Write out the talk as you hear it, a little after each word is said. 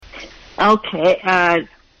Okay.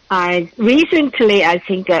 Recently, I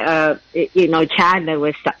think, China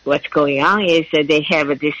what's going on is that they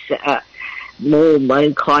have this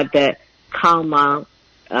movement called the common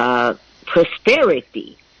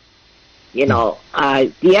prosperity.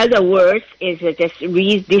 The other words is just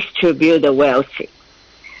redistribute the wealthy.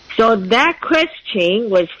 So that question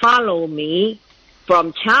was follow me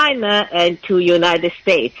from China and to United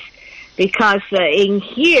States. Because in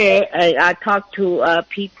here, I talked to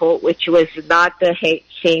people which was not the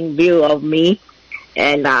same view of me,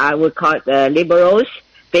 and I would call it liberals.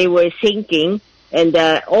 They were thinking, and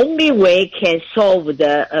the only way can solve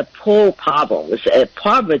the poor problems,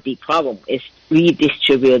 poverty problem, is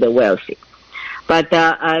redistribute the wealthy. But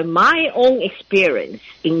my own experience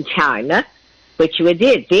in China, which we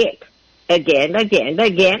did again,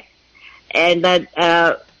 and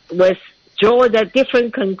was draw the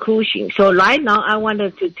different conclusions. So right now, I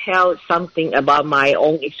wanted to tell something about my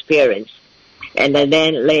own experience, and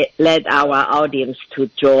then let our audience to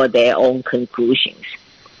draw their own conclusions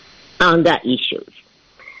on the issues.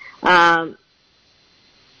 I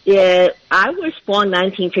was born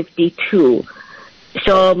 1952,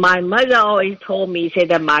 so my mother always told me, said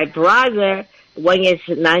that my brother, one is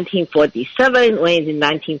 1947, one is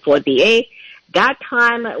 1948. That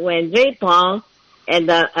time when they born, and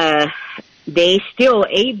they still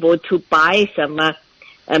able to buy some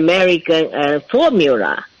American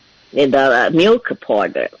formula in the milk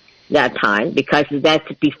powder that time, because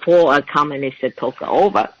that's before communists took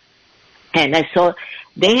over. And so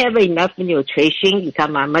they have enough nutrition because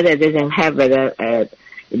my mother doesn't have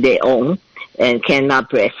their own and cannot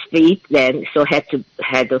breastfeed, then so had to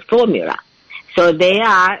have the formula. So they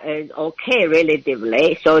are okay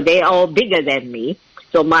relatively. So they are all bigger than me.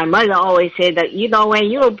 So my mother always said that, when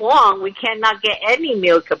you were born, we cannot get any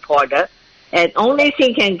milk powder, and only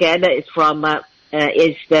thing can get is from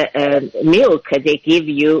is the milk. They give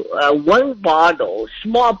you one bottle,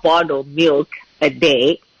 small bottle milk a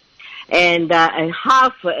day, and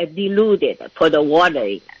half diluted for the water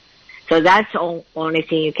in it. So that's the only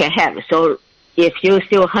thing you can have. So if you're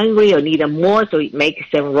still hungry or need more, so make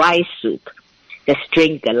some rice soup. Just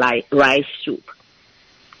drink the rice soup.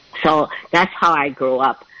 So that's how I grew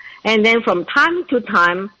up. And then from time to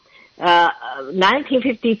time,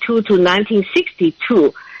 1952 to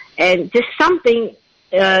 1962, and just something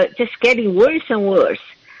just getting worse and worse.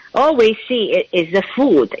 All we see is the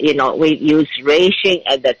food. We use ration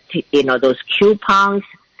and those coupons,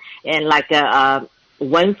 and like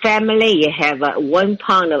one family, you have 1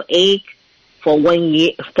 pound of egg for 1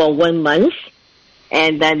 year, for 1 month,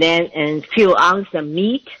 and then a few ounces of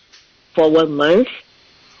meat for 1 month.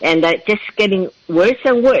 And just getting worse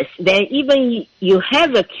and worse. Then even you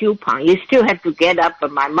have a coupon, you still have to get up.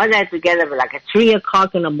 But my mother had to get up like at 3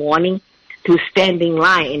 o'clock in the morning to stand in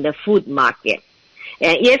line in the food market.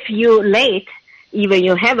 And if you're late, even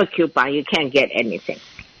you have a coupon, you can't get anything.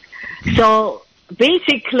 So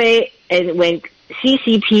basically, when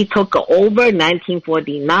CCP took over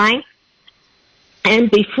 1949, and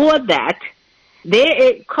before that,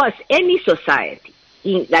 it cost any society.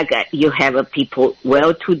 You have people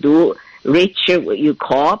well-to-do, rich, what you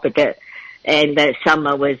call, but some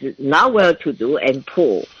was not well-to-do and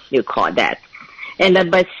poor, you call that. And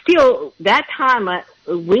but still, that time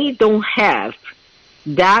we don't have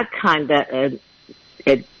that kind of,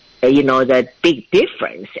 the big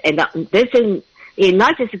difference. And it's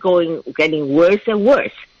not just getting worse and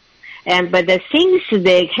worse. But the things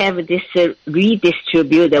they have this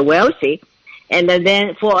redistribute the wealthy. And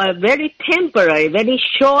then for a very temporary, very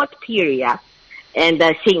short period, and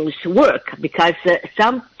things work because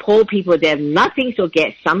some poor people, they have nothing to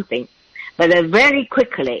get something, but very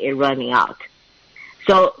quickly it's running out.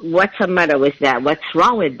 So what's the matter with that? What's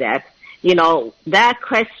wrong with that? That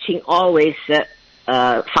question always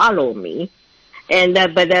follow me. And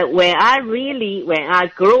but when I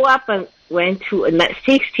grew up and went to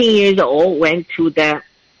 16 years old, went to the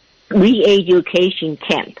re-education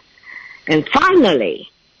camp. And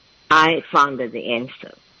finally, I found the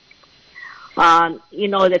answer.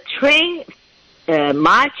 The train,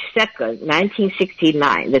 March 2nd,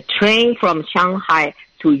 1969, the train from Shanghai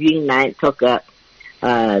to Yunnan took 4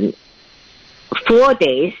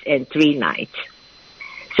 days and 3 nights.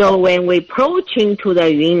 So when we approaching to the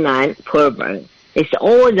Yunnan province, it's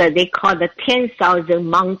all they call the 10,000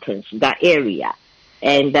 mountains, that area.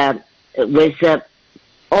 And with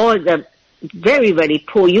all the very, very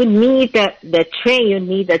poor. You need the train, you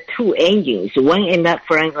need the 2 engines, one in the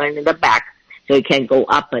front, one in the back, so you can go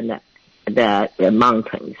up in the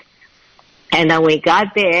mountains. And when we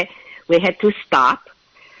got there, we had to stop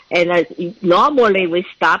And normally we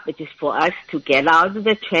stop just for us to get out of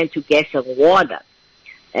the train to get some water,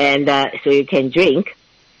 and so you can drink.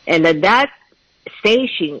 And at that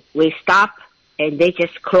station, we stop, and they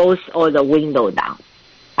just close all the window down.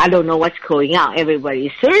 I don't know what's going on. Everybody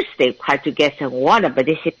is thirsty, try to get some water, but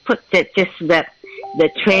they should put the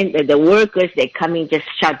train, the workers, they come in, just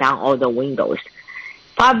shut down all the windows.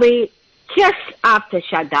 Probably just after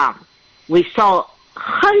shutdown, we saw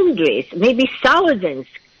hundreds, maybe thousands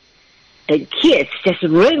of kids just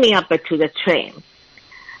running up to the train.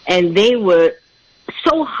 And they were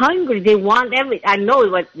so hungry, they want everything. I know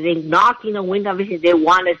what they knock in the window, everything. They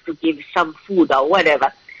want us to give some food or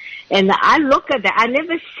whatever. And I look at that. I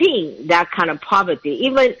never seen that kind of poverty.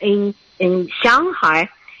 Even in Shanghai,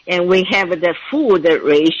 and we have the food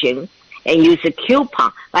ration and use a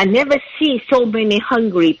coupon. I never see so many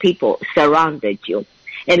hungry people surrounded you.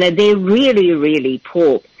 And they really, really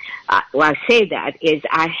poor. Why I say that is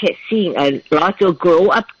I had seen a lot of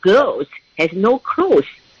grown-up girls has no clothes.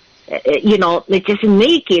 They just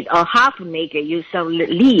naked or half naked, use some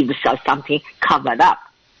leaves or something covered up.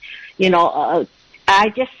 I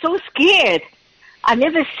just so scared. I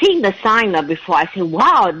never seen the sign before. I said,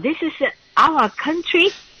 wow, this is our country?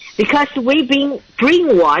 Because we've been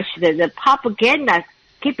brainwashed. The propaganda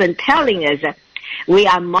keep on telling us we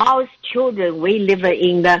are mouse children. We live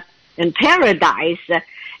in paradise.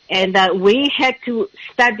 And we had to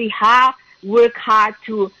study hard, work hard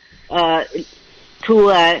to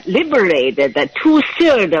liberate the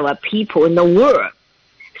 2/3 of people in the world.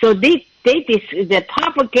 So the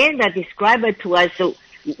propaganda describe it to us. So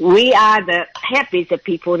we are the happiest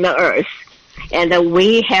people on the earth, and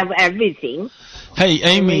we have everything. Hey,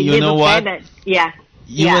 Amy, you know what? Yeah.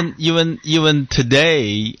 Even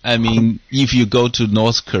today, I mean, if you go to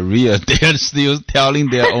North Korea, they're still telling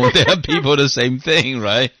their people the same thing,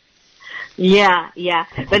 right? Yeah.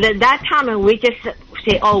 But at that time, we just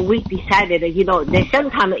say, we decided, they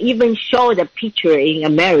sometimes even show the picture in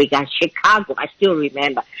America, Chicago. I still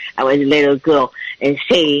remember I was a little girl and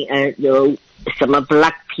saying, some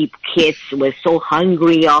black kids were so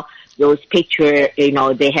hungry, or those pictures,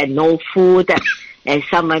 they had no food, and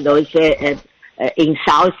some of those, in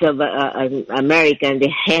South of America,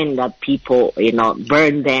 they hand up people,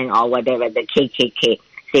 burn them or whatever, the KKK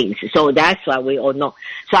things. So that's why we all know.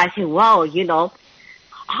 So I said, wow,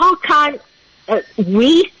 how can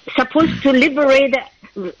we supposed to liberate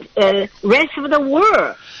the rest of the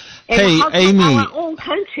world? And hey, how Amy. Our own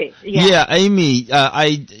country. Yeah, Amy.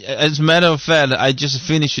 As a matter of fact, I just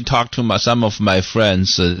finished to talk to some of my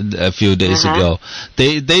friends a few days ago.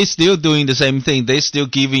 They still doing the same thing. They still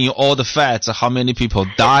giving you all the facts of how many people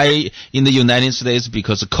die in the United States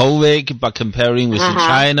because of COVID, but comparing with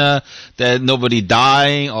China, that nobody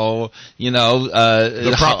dying, or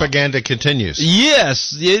the propaganda continues.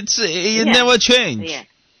 Yes, it never changed. Yeah,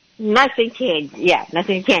 nothing changed. Yeah,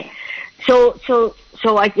 nothing changed. So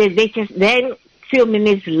they just then few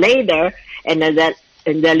minutes later, and the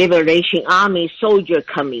Liberation Army soldier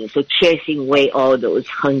coming, so chasing away all those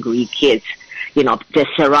hungry kids, just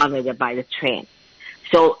surrounded by the train.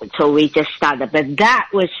 So we just started, but that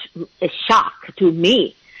was a shock to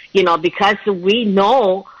me, because we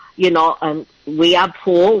know, we are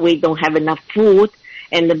poor, we don't have enough food,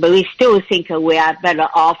 but we still think we are better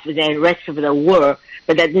off than the rest of the world.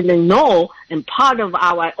 But I didn't know, in part of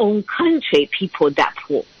our own country, people that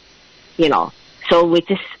poor, So we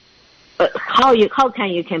just, how can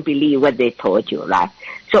you believe what they told you, right?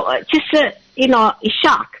 So just, a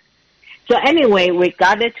shock. So anyway, we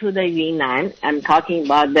got it to the Yunnan. I'm talking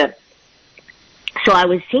about so I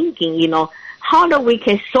was thinking, how do we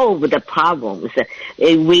can solve the problems?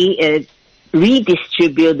 We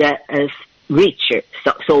redistribute the richer,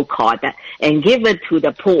 so-called, and give it to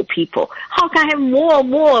the poor people. How can I have more and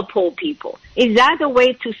more poor people? Is that the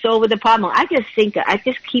way to solve the problem? I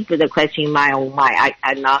just keep the question in my own mind.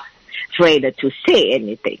 I'm not afraid to say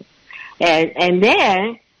anything. And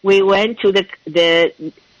then we went to the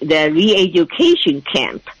re-education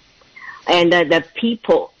camp, and the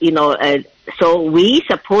people, so we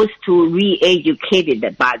supposed to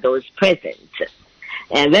re-educated by those presidents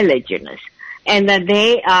and villagers, and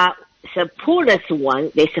they are the poorest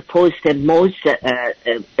one. They suppose the most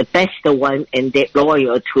the best one, and they're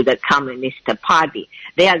loyal to the Communist Party.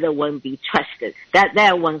 They are the one be trusted.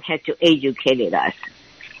 That one had to educate us,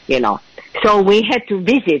 So we had to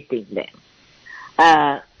visit them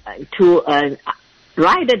to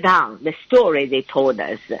write down the story they told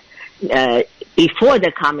us before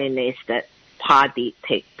the Communist Party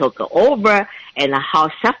took over, and how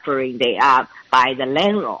suffering they are by the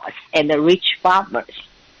landlords and the rich farmers.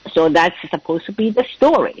 So that's supposed to be the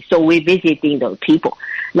story. So we're visiting those people.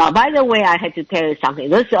 Now, by the way, I had to tell you something.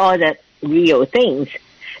 Those are all the real things.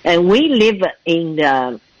 And we live in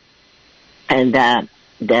the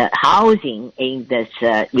housing in this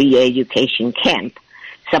re-education camp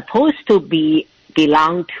supposed to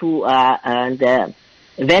belong to the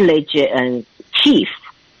village chief.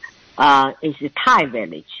 It's a Thai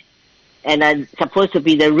village. And supposed to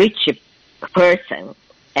be the rich person.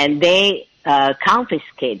 And they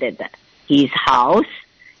confiscated his house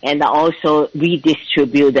and also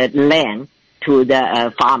redistributed land to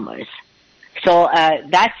the farmers. So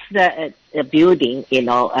that's the building,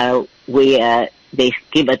 they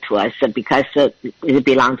give it to us because it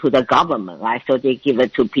belongs to the government, right? So they give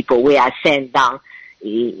it to people. We are sent down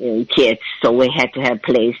kids, so we had to have a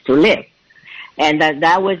place to live. And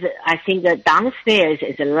that was, I think, that downstairs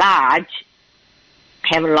is a large,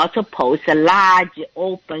 have lots of posts, a large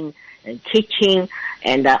open kitchen,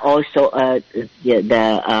 and also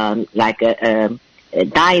like a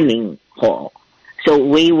dining hall. So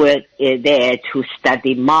we were there to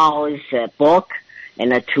study Mao's book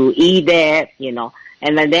and to eat there,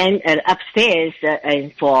 And then upstairs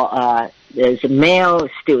for there's a male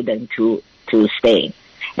student to stay,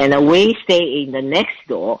 and we stay in the next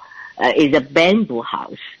door. Is a bamboo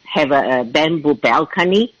house, have a bamboo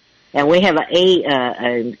balcony, and we have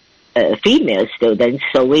a female students,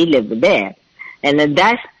 so we live there. And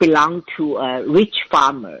that belonged to a rich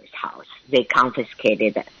farmer's house. They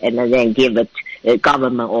confiscated it and then give it,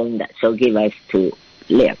 government owned it, so give us to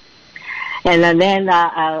live. And then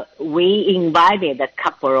we invited a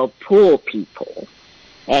couple of poor people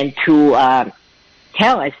and to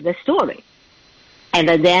tell us the story. And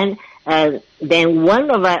then one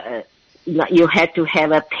of you had to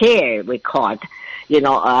have a pair record,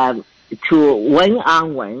 to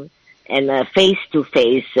one-on-one and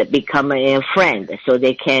face-to-face become a friend so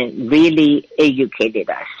they can really educate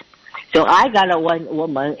us. So I got one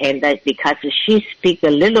woman, and because she speaks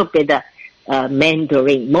a little bit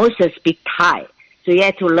Mandarin, most speak Thai. So you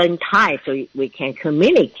have to learn Thai so we can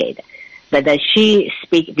communicate. But she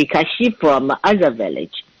speaks because she's from other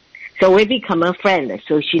village. So we become a friend.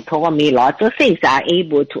 So she told me lots of things. I'm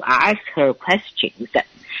able to ask her questions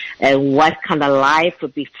and what kind of life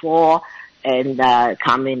before and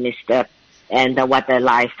communist and what the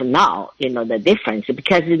life now, the difference.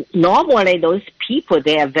 Because normally those people,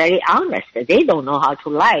 they are very honest. They don't know how to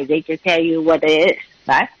lie. They just tell you what it is,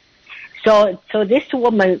 right? So this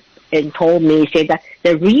woman told me, said that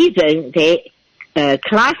the reason they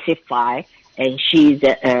classify, and she's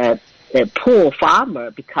a poor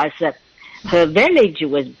farmer because her village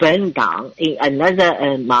was burned down in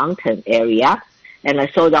another mountain area, and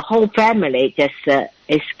so the whole family just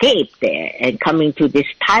escaped there and coming to this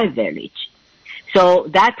Thai village. So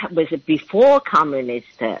that was before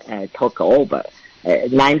communists took over,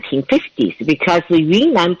 1950s, because the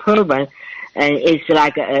Yunnan province is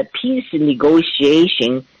like a peace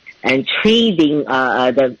negotiation and trading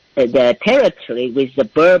the territory with the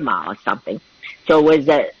Burma or something. So with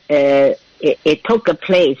it took a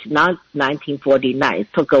place, not 1949,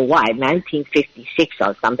 it took a while, 1956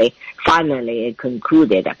 or something, finally it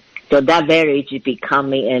concluded. So that village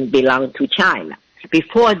becoming and belong to China.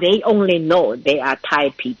 Before they only know they are Thai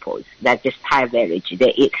peoples, that's just Thai village.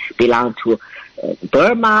 They belong to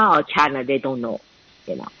Burma or China, they don't know,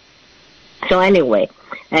 So anyway,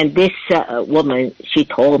 and this woman, she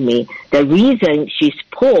told me the reason she's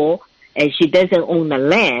poor and she doesn't own the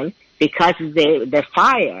land because the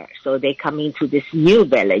fire, so they come into this new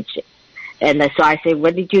village. And so I said,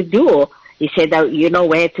 what did you do? He said, we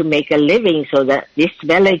had to make a living so that this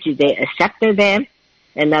village, they accepted them,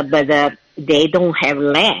 and but they don't have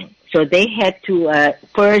land. So they had to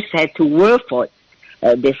first had to work for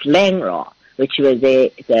this landlord, which was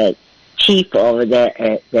the chief of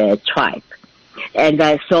the tribe.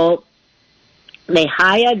 And so they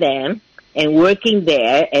hire them and working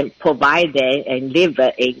there and provide them and live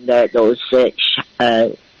in those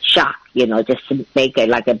shack, just to make it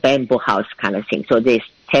like a bamboo house kind of thing. So they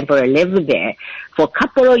temporarily live there for a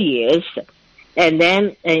couple of years. And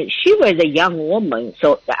then she was a young woman.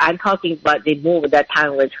 So I'm talking about they moved that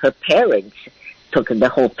time with her parents, took the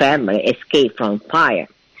whole family, escaped from fire.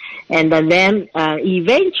 And then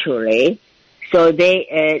eventually, so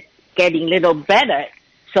they getting a little better.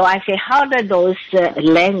 So I say, how do those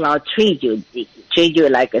landlords treat you? They treat you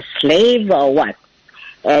like a slave or what?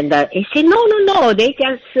 And he said, no, they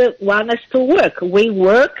just want us to work. We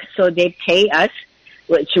work, so they pay us,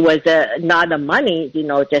 which was not the money,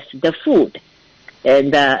 just the food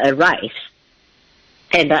and rice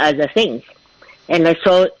and other things. And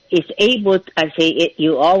so it's able, I say,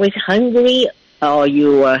 you always hungry or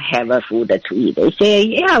you have a food to eat. They say,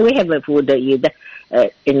 yeah, we have a food to eat,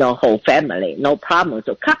 whole family, no problem.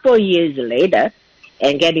 So a couple of years later,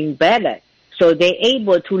 and getting better, so they're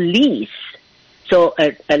able to lease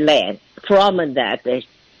a land from that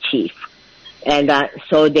chief. And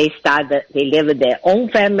so they live with their own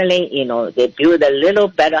family, they build a little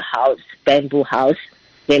better house, bamboo house.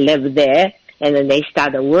 They live there, and then they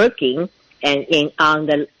started working on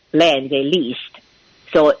the land they leased.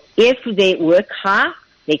 So if they work hard,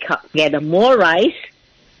 they get more rice.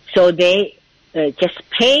 So they just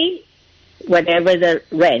pay whatever the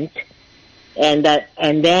rent, and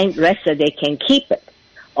then rest of they can keep it.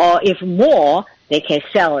 Or if more, they can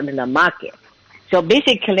sell it in the market. So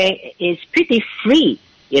basically, it's pretty free,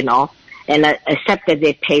 and except that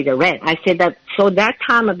they pay the rent. I said that, so that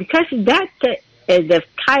time, because that the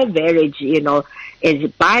Thai village, is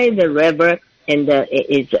by the river and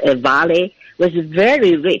is a valley, was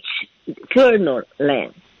very rich, fertile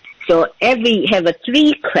land. So have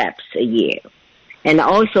 3 crops a year. And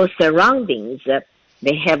also surroundings,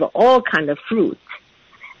 they have all kind of fruits.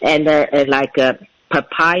 And like a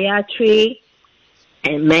papaya tree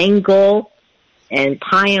and mango and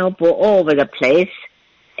pineapple all over the place.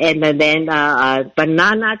 And then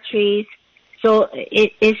banana trees. So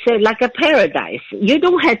it's like a paradise. You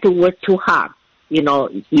don't have to work too hard.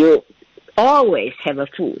 You always have a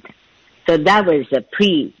food. So that was a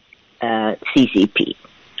pre-CCP.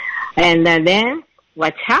 And then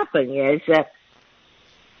what's happened is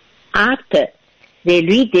after they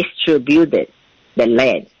redistributed the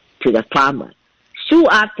land to the farmer, soon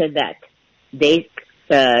after that, they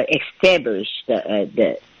established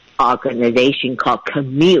the organization called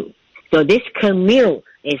commune. So this commune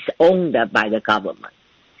is owned by the government.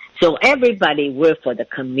 So everybody work for the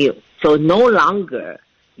commune. So no longer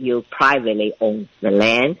you privately own the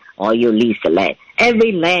land or you lease the land.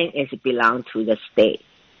 Every land is belong to the state.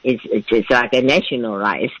 It's just like a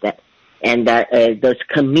nationalized and those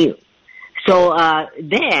commune. So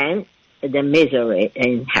then the misery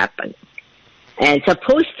happened. And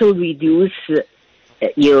supposed to reduce,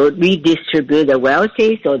 you redistribute the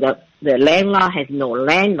wealthy, so the landlord has no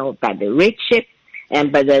land, no but the rich,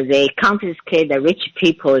 but they confiscate the rich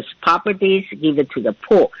people's properties, give it to the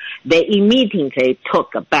poor. They immediately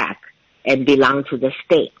took it back and belong to the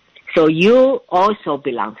state. So you also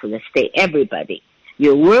belong to the state, everybody.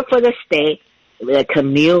 You work for the state, the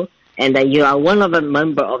commune, and you are one of the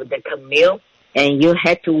member of the commune, and you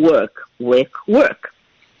had to work.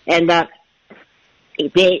 And over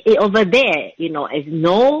there, is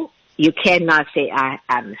no, you cannot say,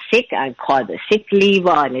 I'm sick, I call the sick leave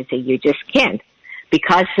or anything. You just can't.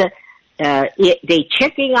 Because they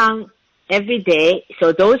checking on every day.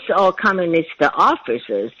 So those are communist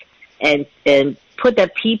officers and put the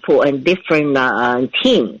people in different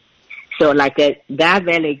teams. So like that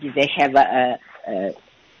village, they have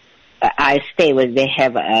I stay with, they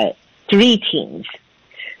have 3 teams.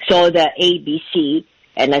 So the ABC,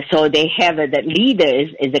 and so they have the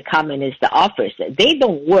leaders is the communist officer. They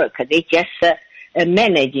don't work. They just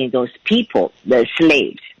managing those people, the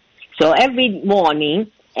slaves. So every morning,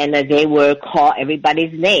 and they will call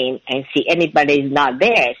everybody's name and see anybody is not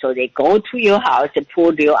there. So they go to your house and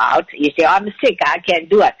pull you out. You say, I'm sick, I can't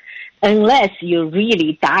do it. Unless you're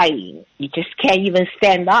really dying. You just can't even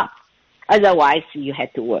stand up. Otherwise, you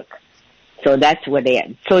have to work. So that's what they are.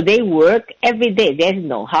 So they work every day. There's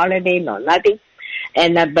no holiday, no nothing.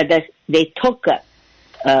 And but they took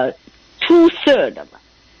 2/3 of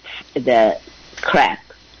the crop,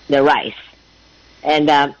 the rice, and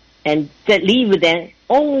the leave then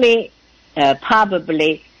only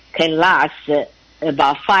probably can last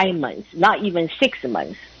about 5 months, not even 6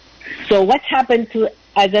 months. So what happened to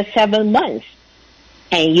other 7 months?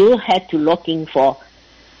 And you had to looking for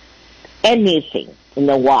anything in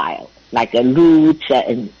the wild, like roots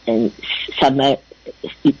and some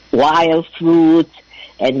wild fruits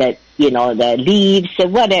and the leaves or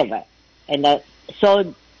whatever. And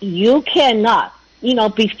so you cannot,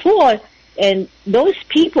 before. And those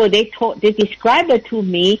people, they described it to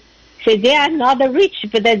me, say they are not rich,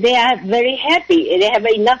 but they are very happy. They have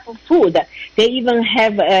enough food. They even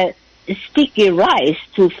have sticky rice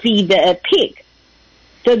to feed a pig.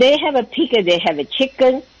 So they have a pig, they have a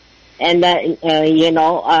chicken, and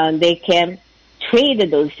they can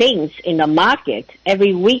trade those things in the market.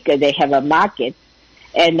 Every week they have a market,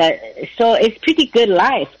 and so it's pretty good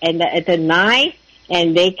life. And at the night,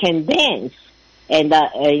 and they can dance, and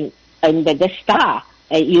the star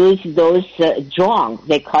use those drum.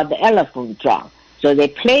 They call the elephant drum. So they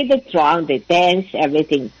play the drum, they dance,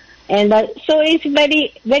 everything. And so it's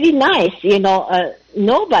very, very nice,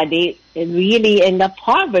 nobody really in the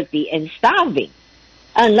poverty and starving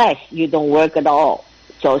unless you don't work at all.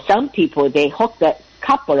 So some people,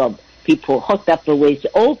 couple of people hooked up with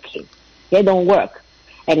opium. They don't work.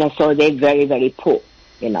 And so they're very, very poor,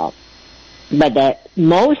 But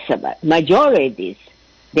most of it, majorities,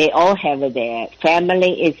 they all have their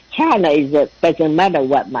family. China doesn't matter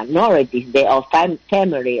what minorities, they are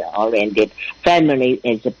family-oriented. Family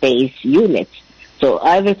is a base unit. So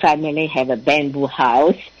every family have a bamboo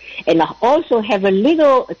house and also have a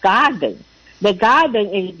little garden. The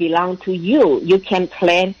garden belong to you. You can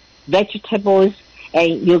plant vegetables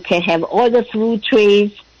and you can have all the fruit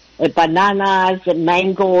trees, bananas,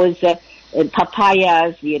 mangoes,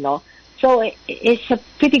 papayas, So it's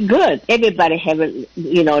pretty good. Everybody have,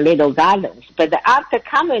 little gardens. But after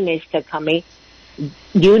communists coming,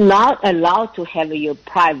 you're not allowed to have your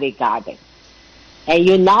private garden. And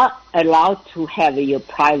you're not allowed to have your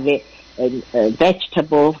private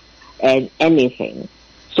vegetable and anything.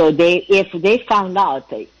 So if they found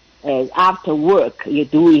out after work you're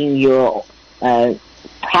doing your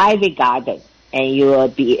private garden and you will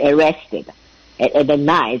be arrested. At the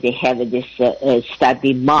night, they have this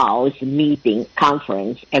study mouse meeting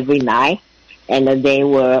conference every night, and they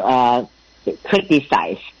were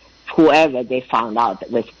criticize whoever they found out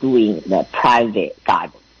was doing the private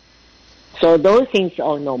garden. So those things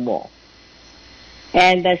are no more.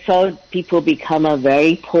 And so people become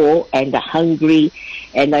very poor and hungry,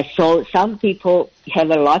 and so some people have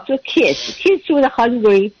a lot of kids. Kids were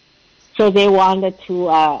hungry, so they wanted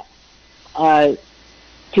to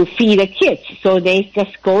feed the kids. So they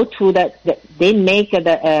just go to they make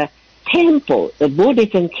the temple, the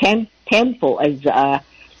Buddhism temple as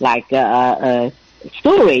like a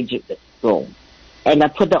storage room,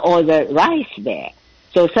 and put all the rice there.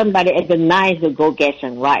 So somebody at the night will go get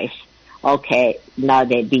some rice. Okay, now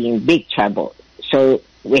they're being big trouble. So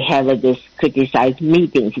we have this criticized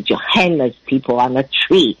meetings to hang those people on a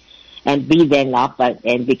tree and beat them up,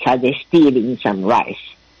 and because they're stealing some rice.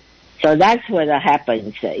 So that's what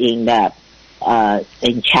happens in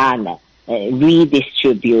China.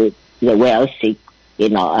 Redistribute the wealthy.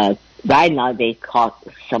 Right now they call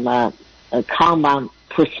some common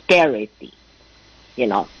prosperity.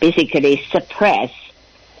 Basically suppress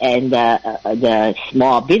and the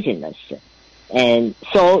small business. And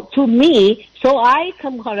so to me, I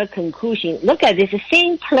come to a conclusion. Look at this: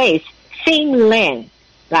 same place, same land,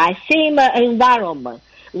 right? Same environment.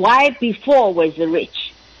 Why before was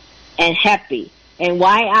rich and happy, and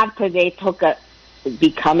why after they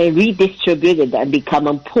becoming redistributed and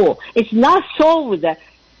becoming poor? It's not solve the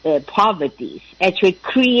poverty, actually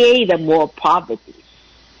create more poverty.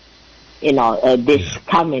 This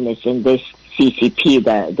communism, this CCP,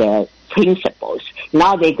 the principles.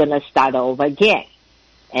 Now they're going to start over again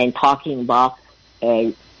and talking about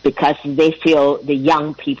because they feel the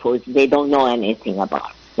young people, they don't know anything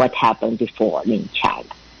about what happened before in China.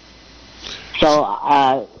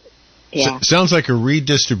 So, yeah. Sounds like a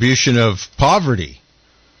redistribution of poverty.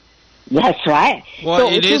 That's right. Well,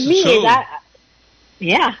 so it to is me, true.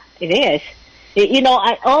 Yeah, it is.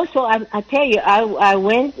 I tell you, I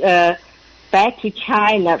went back to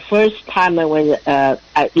China first time I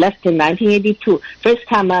left in 1982. First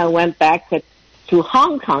time I went back to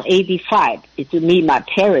Hong Kong, 85, to meet my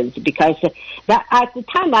parents, because at the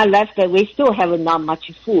time I left, we still have not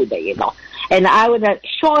much food, And I was a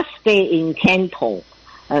short stay in Canton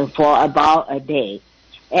for about a day.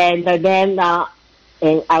 And then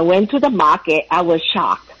and I went to the market. I was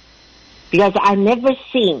shocked because I never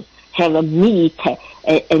seen have a meat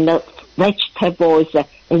and the vegetables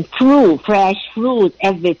and fruit, fresh fruit,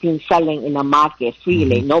 everything selling in the market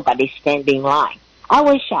freely. Mm-hmm. Nobody standing in line. I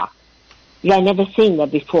was shocked. I never seen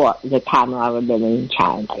that before the time I was living in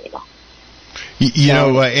China,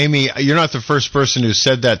 Amy, you're not the first person who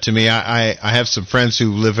said that to me. I have some friends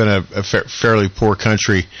who live in a fairly poor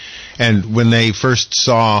country, and when they first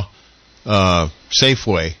saw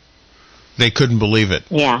Safeway, they couldn't believe it.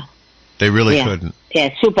 Yeah. They really couldn't. Yeah,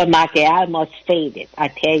 supermarket, I almost fainted, I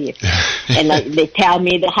tell you. And they tell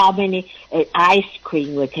me how many ice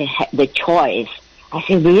cream we can have, the choice. I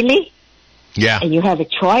said, really? Yeah. And you have a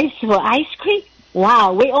choice for ice cream?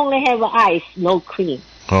 Wow, we only have ice, no cream.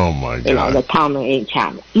 Oh my God! The town in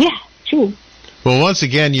China. Yeah, true. Well, once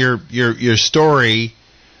again, your story,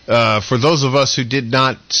 for those of us who did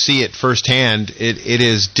not see it firsthand, it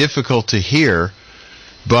is difficult to hear.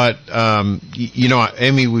 But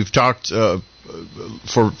Amy, we've talked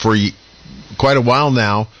for quite a while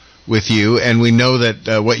now with you, and we know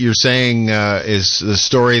that what you're saying is the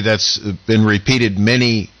story that's been repeated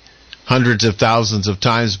many hundreds of thousands of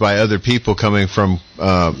times by other people coming from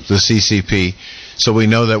the CCP. So we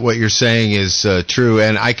know that what you're saying is true,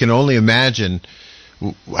 and I can only imagine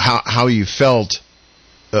how you felt,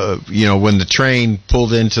 when the train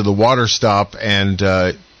pulled into the water stop and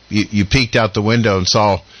you peeked out the window and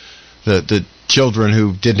saw the children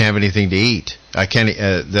who didn't have anything to eat. I can't.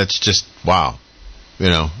 That's just wow.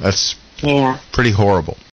 That's pretty horrible.